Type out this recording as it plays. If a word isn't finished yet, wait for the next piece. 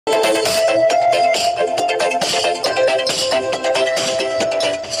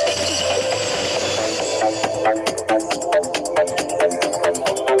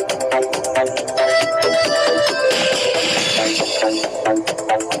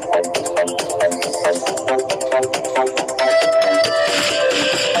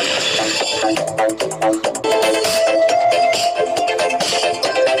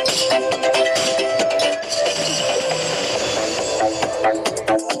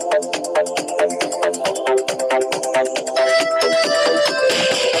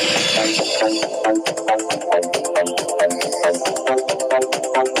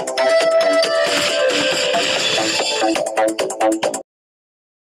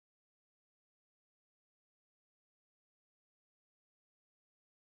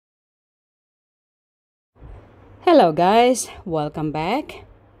Hello guys, welcome back.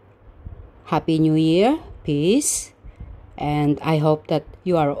 Happy New Year, peace, and I hope that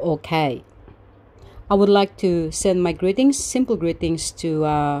you are okay. I would like to send my greetings, simple greetings to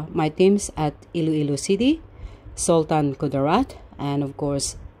my teams at Iloilo City, Sultan, Kudarat, and of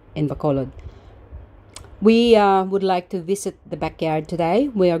course in Bacolod. We would like to visit the backyard today.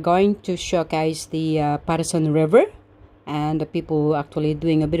 We are going to showcase the Patterson River and the people actually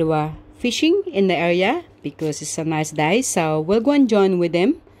doing a bit of fishing in the area because it's a nice day. So we'll go and join with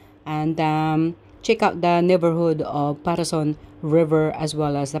them and check out the neighborhood of Patterson River as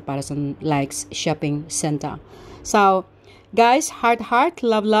well as the Patterson Lakes Shopping Center. So guys, heart,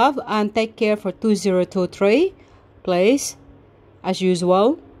 love, and take care for 2023. Please, as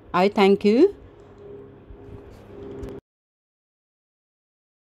usual, I thank you.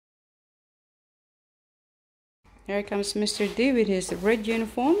 Here comes Mr. D with his red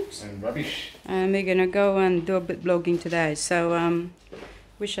uniforms. And rubbish. And we're gonna go and do a bit vlogging today. So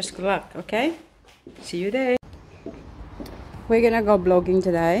wish us good luck, okay? See you there. We're gonna go vlogging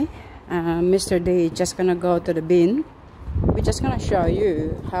today. Mr. D is just gonna go to the bin. We're just gonna show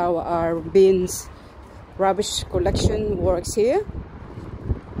you how our bins rubbish collection works here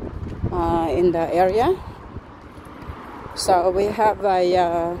in the area. So we have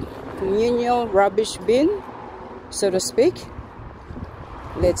a communal rubbish bin, so to speak.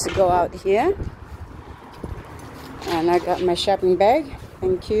 Let's go out here, and I got my shopping bag.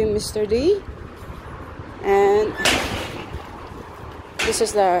 Thank you, Mr. D. And this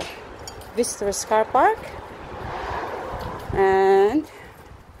is the visitors car park, and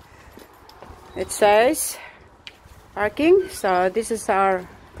it says parking. So this is our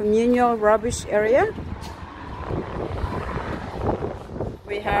communal rubbish area.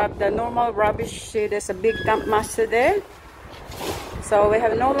 We have the normal rubbish. See, there's a big dump master there. So we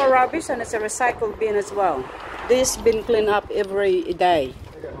have normal rubbish, and it's a recycled bin as well. This bin cleaned up every day.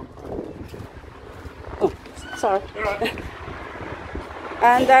 Oh, sorry.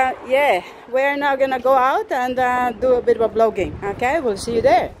 And yeah, we're now gonna go out and do a bit of vlogging. Okay, we'll see you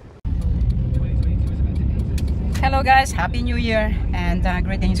there. Hello guys, Happy New Year and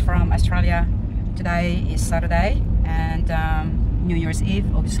greetings from Australia. Today is Saturday and New Year's Eve,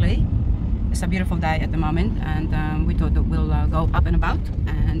 obviously. It's a beautiful day at the moment, and we thought that we'll go up and about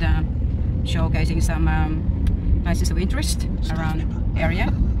and showcasing some places of interest around the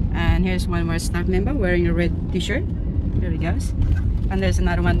area. And here's one more staff member wearing a red t-shirt. There he goes. And there's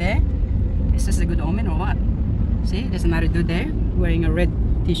another one there. Is this a good omen or what? See, there's another dude there wearing a red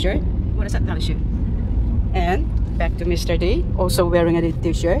t-shirt. What does that tell you? And back to Mr. D, also wearing a red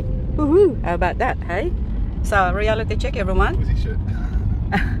t-shirt. Woohoo! How about that, hey? So reality check, everyone. Where's his shirt?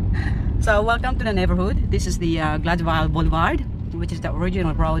 So welcome to the neighborhood. This is the Gladwell Boulevard, which is the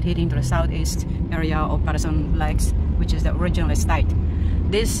original road heading to the southeast area of Patterson Lakes, which is the original estate.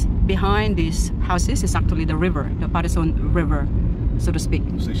 This behind these houses is actually the river, the Patterson River, so to speak.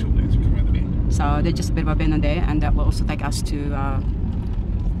 So there's just a bit of a bend on there, and that will also take us to a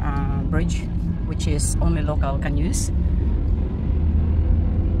bridge, which is only local can use.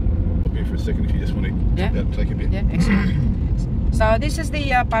 For a second if you just want to take a bit. Yeah, excellent. So this is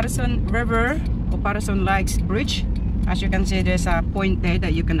the Patterson River or Patterson Lakes Bridge. As you can see, there's a point there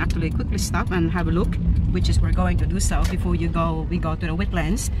that you can actually quickly stop and have a look, which is we're going to do so before we go to the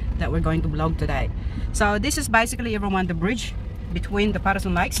wetlands that we're going to vlog today. So this is basically, everyone, the bridge between the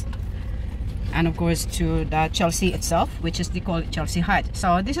Patterson Lakes and of course to the Chelsea itself, which is they call it Chelsea Heights.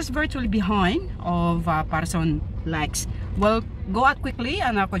 So this is virtually behind of Patterson Lakes. We'll go out quickly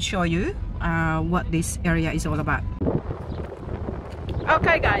and I could show you what this area is all about.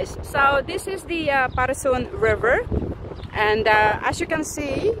 Okay guys, so this is the Patterson River, and as you can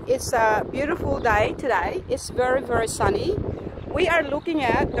see, it's a beautiful day today. It's very sunny. We are looking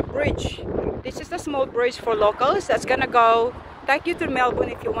at the bridge. This is the small bridge for locals that's gonna go take you to Melbourne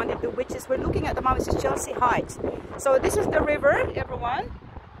if you wanted to, which is we're looking at the moment is Chelsea Heights. So this is the river, everyone,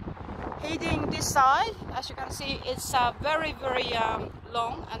 heading this side. As you can see, it's a very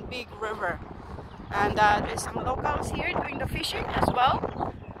long and big river, and there's some locals here doing the fishing as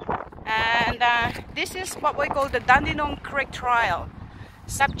well. And this is what we call the Dandenong Creek Trail,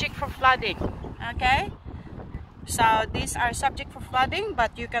 subject for flooding. Okay, so these are subject for flooding,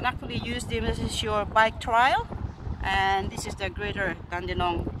 but you can actually use them as your bike trail. And this is the greater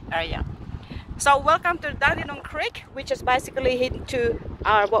Dandenong area. So welcome to Dandenong Creek, which is basically hidden to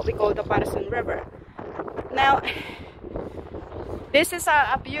our what we call the Patterson River. Now this is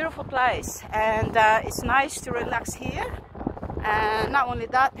a beautiful place, and it's nice to relax here. And not only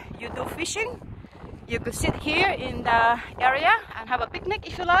that, you do fishing. You could sit here in the area and have a picnic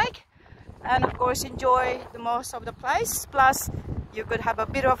if you like. and of course enjoy the most of the place. Plus you could have a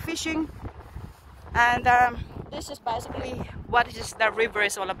bit of fishing, and this is basically what the river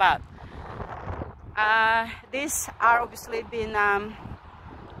is all about. These are obviously been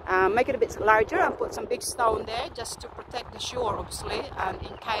make it a bit larger and put some big stone there just to protect the shore, obviously, and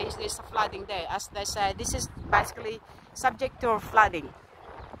in case there's a flooding there. As they say, this is basically subject to flooding.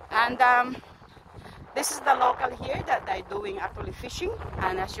 And this is the local here that they're doing actually fishing,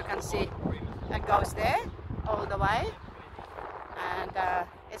 and as you can see, it goes there all the way, and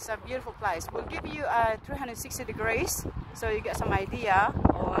it's a beautiful place. We'll give you 360 degrees so you get some idea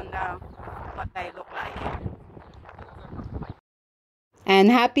on what they look like.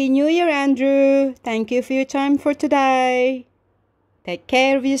 And Happy New Year, Andrew! Thank you for your time for today. Take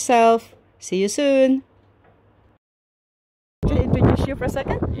care of yourself. See you soon. To introduce you for a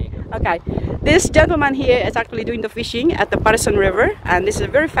second? Okay, this gentleman here is actually doing the fishing at the Patterson River, and this is a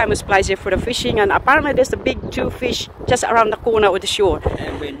very famous place here for the fishing, and apparently there's a big two fish just around the corner of the shore.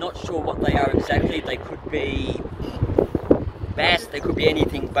 And we're not sure what they are exactly. They could be bass, they could be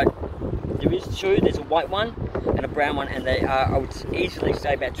anything, but there is two. There's a white one and a brown one, and they are, I would easily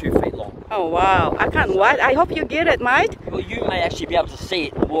say, about 2 feet long. Oh wow, I can't wait. I hope you get it, mate. Well, you may actually be able to see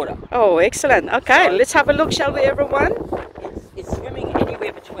it in the water. Oh, excellent. Okay, so let's have a look, shall we, everyone? It's swimming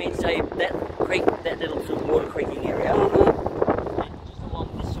anywhere between, say, that creek, that little sort of water creeking area, and just along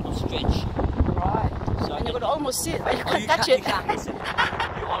this sort of stretch. Right. So And you could almost see it, but you can't you touch can't, it. You can't miss it.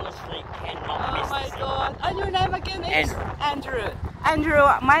 You honestly cannot miss it. Oh my God. And your name again is? Andrew. Andrew,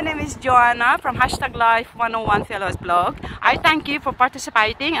 my name is Joanna from #Life101 Fellows blog. I thank you for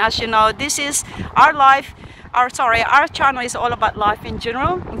participating. As you know, this is our life, our channel is all about life in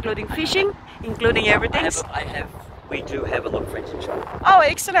general, including fishing, including everything. We do have a lot of friends in China. Oh,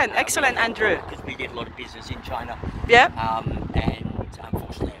 excellent, excellent, Andrew. Because we did a lot of business in China. Yeah. And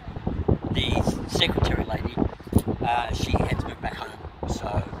unfortunately, the secretary lady, she had to move back home.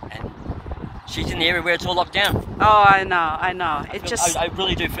 So, and she's in the area where it's all locked down. Oh, I know. I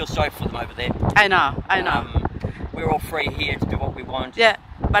really do feel sorry for them over there. I know. We're all free here to do what we want. Yeah,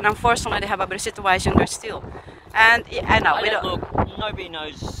 but unfortunately they have a better situation there still. And I know. Look, nobody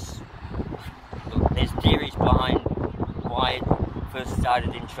knows. Look, there's theories behind why it first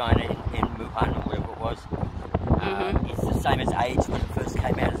started in China, in Wuhan or wherever it was. It's the same as AIDS when it first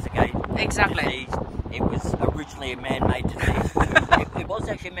came out as a gay Exactly. disease. It was originally a man-made disease. It was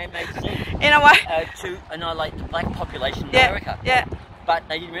actually a man-made disease. In a way. To annihilate the black population in Yeah, America. yeah. But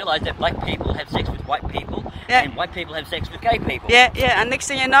they didn't realise that black people have sex with white people, Yeah. and white people have sex with gay people. Yeah, and next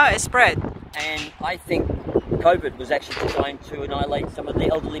thing you know, it spread. And I think COVID was actually designed to annihilate some of the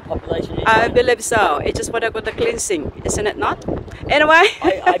elderly population in I China. believe so. It's just what I got the cleansing, isn't it not? Anyway.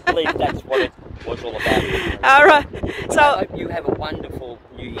 I believe that's what it was all about. All right. So I hope you have a wonderful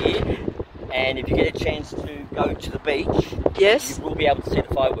New Year, and if you get a chance to go to the beach, yes, you will be able to see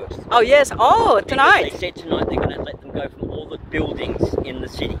the fireworks. oh yes, oh tonight. Because they said tonight they're going to let them go from all the buildings in the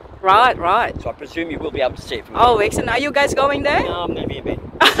city. Right. So I presume you will be able to see it from Oh, excellent. Are you guys going there? No, I'm going to be in bed.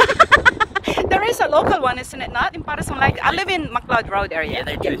 There is a local one, isn't it not? In Patterson Lakes. I live in Bacolod Road area. Yeah,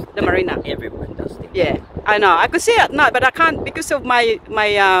 they do. The marina. Everyone does it. Yeah, I know. I could see it at night, but I can't because of my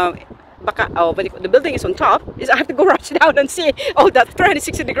the building is on top. I have to go rush down and see all that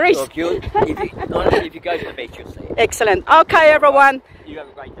 360 degrees. Look, honestly, if you go to the beach, you'll see it. Excellent. Okay, everyone. You have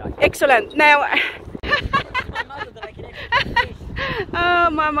a great day. Excellent. Now. My mother that I can actually fish. Oh,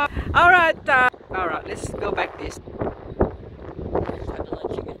 mama. All right. Let's go back this.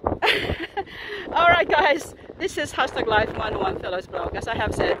 All right, guys. This is #Life101 Fellows blog. As I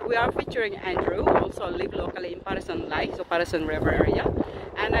have said, we are featuring Andrew, who also live locally in Patterson Lakes, so Patterson River area,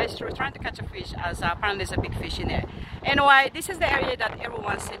 and I was trying to catch a fish, as apparently there's a big fish in there. Anyway, this is the area that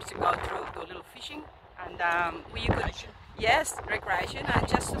everyone seems to go through, do a little fishing, and yes, recreation, and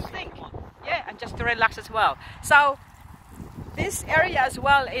just to think, yeah, and just to relax as well. So this area as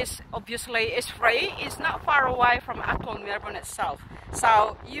well is obviously free. It's not far away from Aklan, Melbourne itself,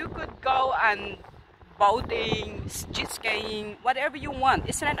 so you could go and boating, jet skiing, whatever you want,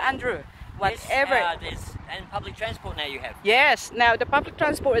 isn't it, Andrew? Whatever. Yes, and public transport now you have. Yes, now the public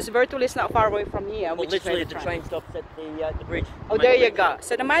transport is virtually not far away from here. Well, literally the train stops at the bridge. Oh, there you go.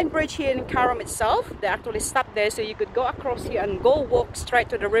 So the main bridge here in Karam itself, they actually stop there, so you could go across here and go walk straight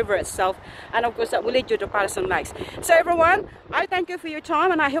to the river itself, and of course that will lead you to Patterson Lakes. So everyone, I thank you for your time,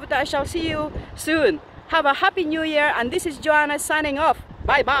 and I hope that I shall see you soon. Have a happy New Year, and this is Joanna signing off.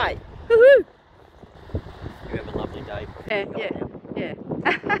 Bye bye. Woohoo! You have a lovely day. Yeah.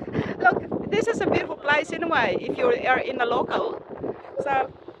 Look, this is a beautiful place anyway, if you are in the local. So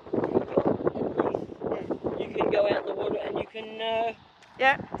you can go out in the water and you can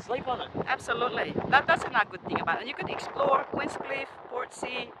Yeah. Sleep on it. Absolutely. That's another good thing about it. And you could explore Queen's Cliff,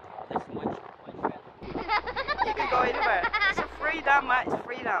 Portsea. That's much. You can go anywhere. It's a freedom, mate. It's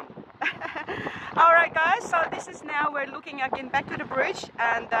freedom. Alright guys, so this is now we're looking again back to the bridge,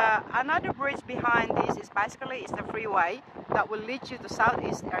 and another bridge behind this is basically is the freeway that will lead you to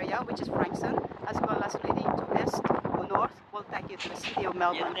southeast area, which is Frankston, as well as leading to west or north will take you to the city of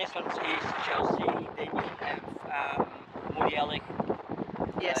Melbourne. Yeah, the next one's East Chelsea, then you have Mordialloc,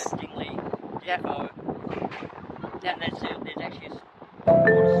 Yes. Dingley, Yeah. Jove. Yeah. And there's actually a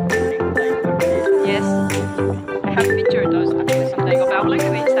water sporting place over there. Yes. I have pictured those actually someday. Okay, I would like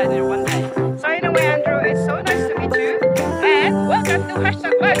to be inside there one day. So anyway, Andrew, it's so nice to meet you. And welcome to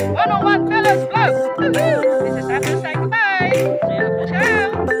 #Life 101 Fellows Vlog. Woohoo! This is Andrew saying goodbye. See you. Ciao.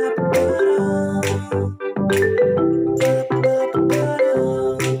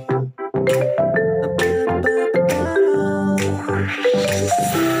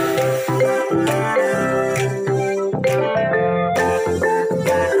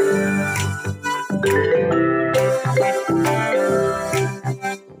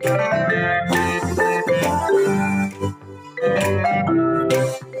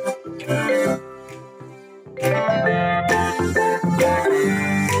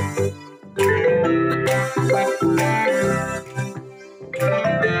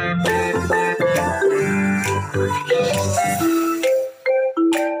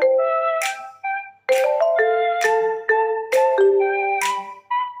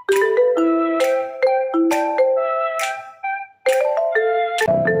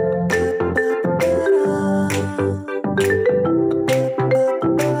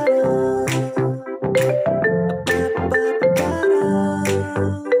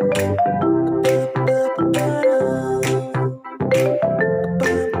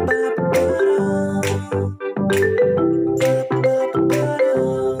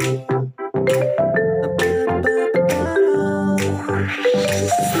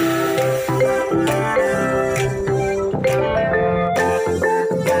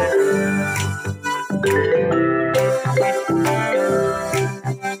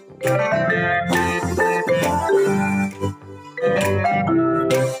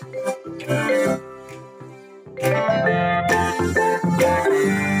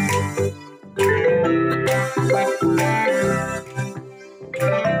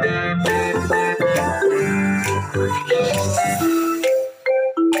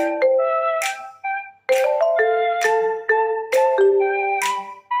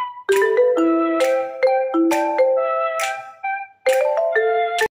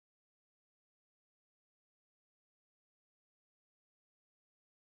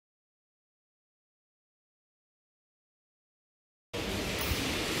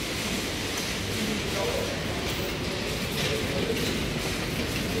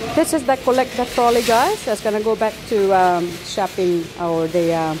 This is the collect the trolley, guys. That's gonna go back to shopping or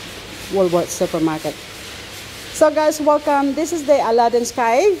the Woolworths supermarket. So guys, welcome. This is the Aladdin's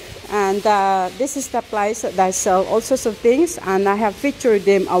Cave, and this is the place that they sell all sorts of things, and I have featured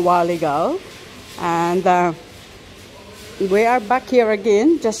them a while ago, and we are back here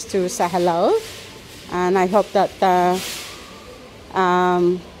again just to say hello, and I hope that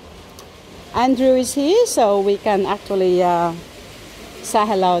Andrew is here so we can actually say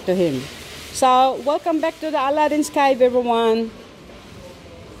hello to him. So welcome back to the Aladdin's Cave, everyone.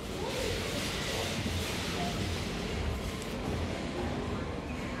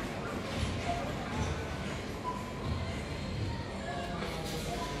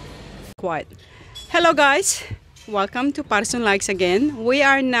 Quiet. Hello guys, welcome to Patterson Lakes again. We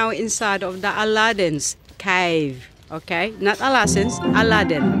are now inside of the Aladdin's Cave. Okay, not Aladdin's,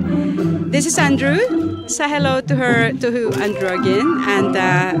 Aladdin. This is Andrew. Say hello to Andrew again, and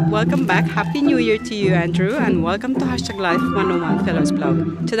welcome back. Happy New Year to you, Andrew, and welcome to #Life 101 Fellows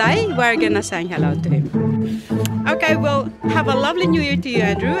Blog. Today we're gonna say hello to him. Okay, well, have a lovely New Year to you,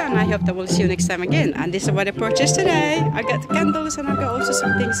 Andrew, and I hope that we'll see you next time again. And this is what I purchased today. I got candles and I got also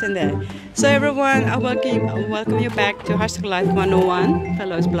some things in there. So everyone, I welcome you back to #Life 101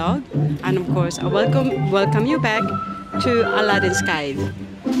 Fellows Blog, and of course I welcome you back to Aladdin's Cave.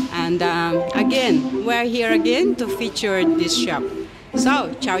 And again, we're here again to feature this shop. So,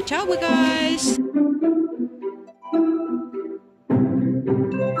 ciao ciao guys!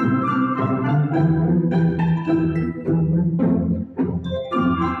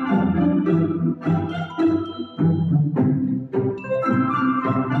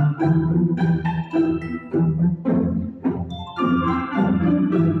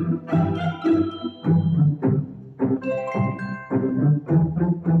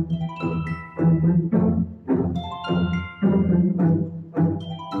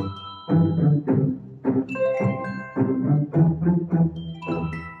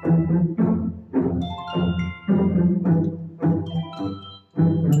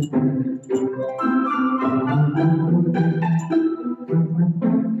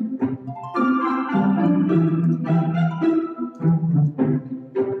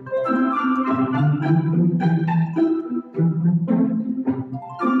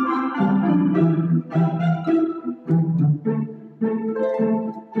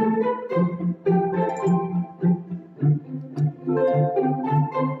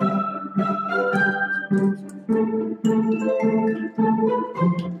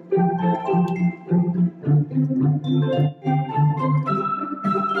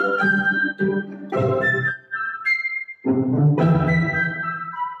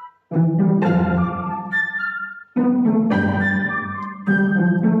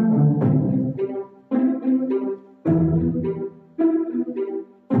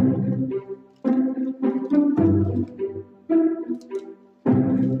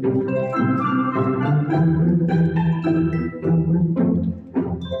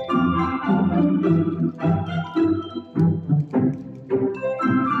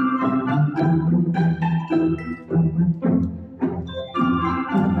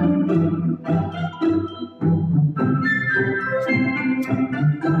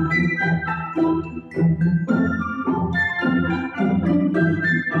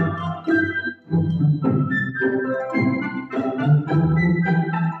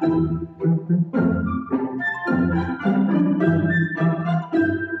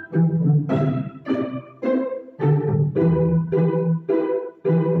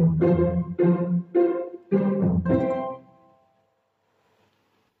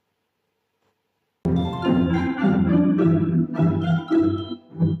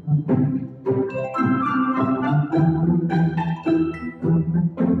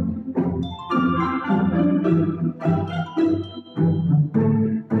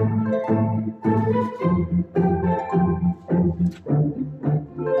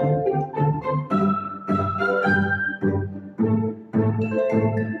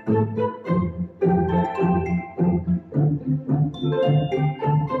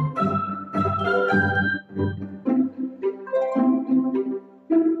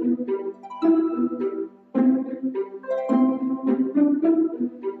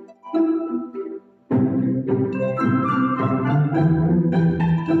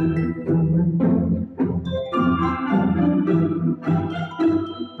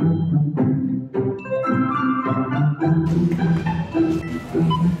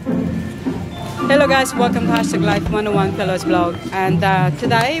 Hello guys, welcome to #Life101 Fellows blog, and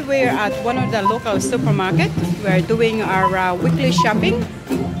today we're at one of the local supermarkets. We're doing our weekly shopping,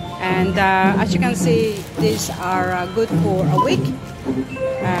 and as you can see, these are good for a week,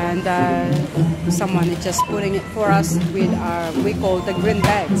 and someone is just putting it for us with we call the green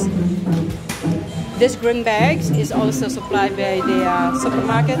bags. This green bags is also supplied by the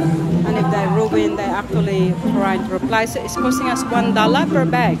supermarket, and if they ruin, they actually try to replace it. It's costing us $1 per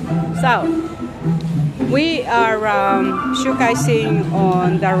bag. So we are showcasing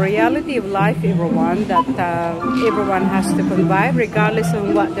on the reality of life, everyone, that everyone has to convive regardless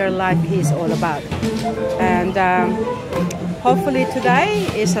of what their life is all about. And hopefully today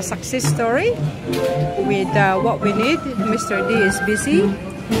is a success story with what we need. Mr. D is busy.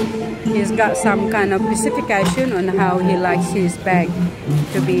 He's got some kind of specification on how he likes his bag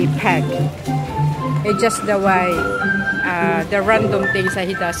to be packed. It's just the way, the random things that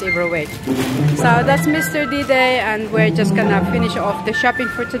he does every week. So that's Mr. D Day, and we're just gonna finish off the shopping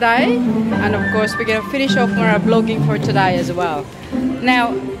for today. And of course, we're gonna finish off our vlogging for today as well.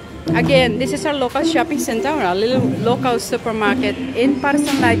 Now, again, this is our local shopping center, our little local supermarket in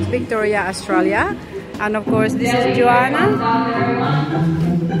Patterson Lakes Victoria Australia. And of course, this is Joanna.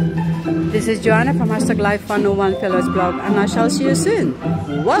 This is Joanna from #Life101 Fellows blog, and I shall see you soon.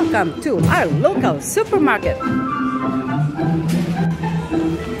 Welcome to our local supermarket.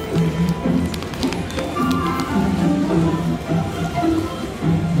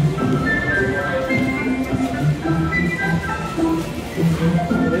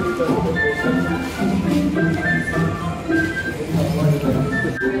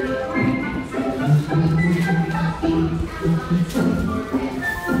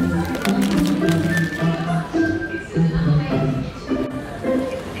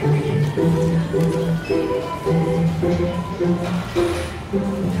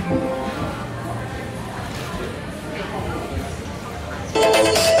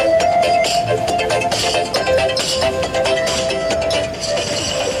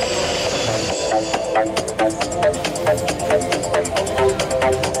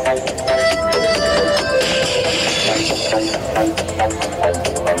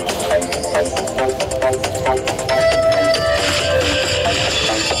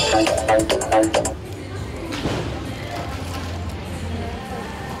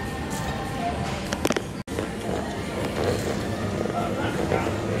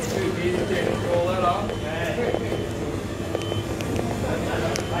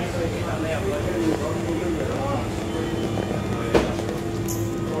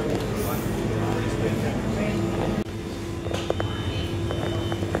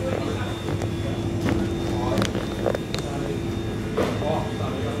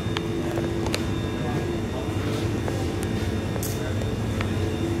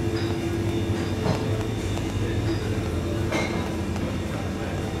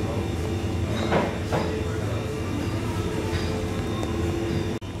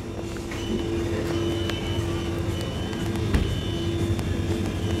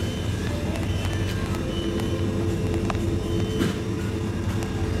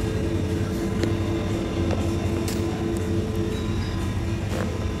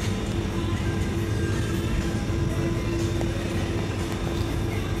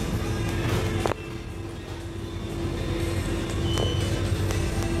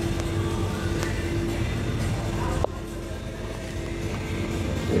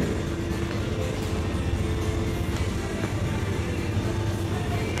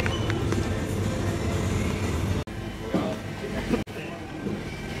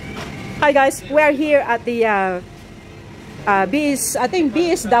 Hi guys, we are here at the I think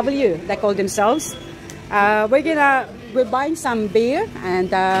BSW they call themselves. We're buying some beer, and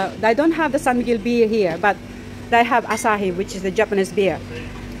they don't have the San Miguel beer here, but they have Asahi, which is the Japanese beer.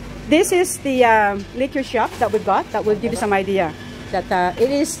 This is the liquor shop that we got. That will give you some idea that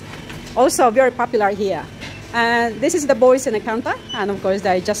it is also very popular here. And this is the boys in the counter, and of course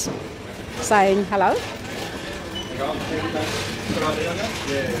they just saying hello.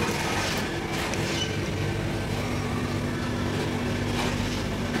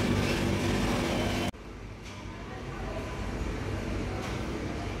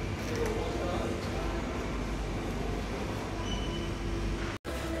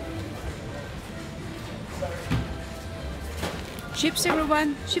 Chips,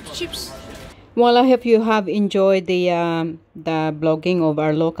 everyone. Chips. Well, I hope you have enjoyed the blogging of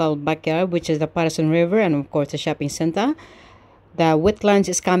our local backyard, which is the Patterson River, and of course the shopping center. The wetlands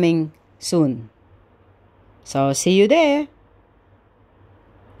is coming soon, so see you there.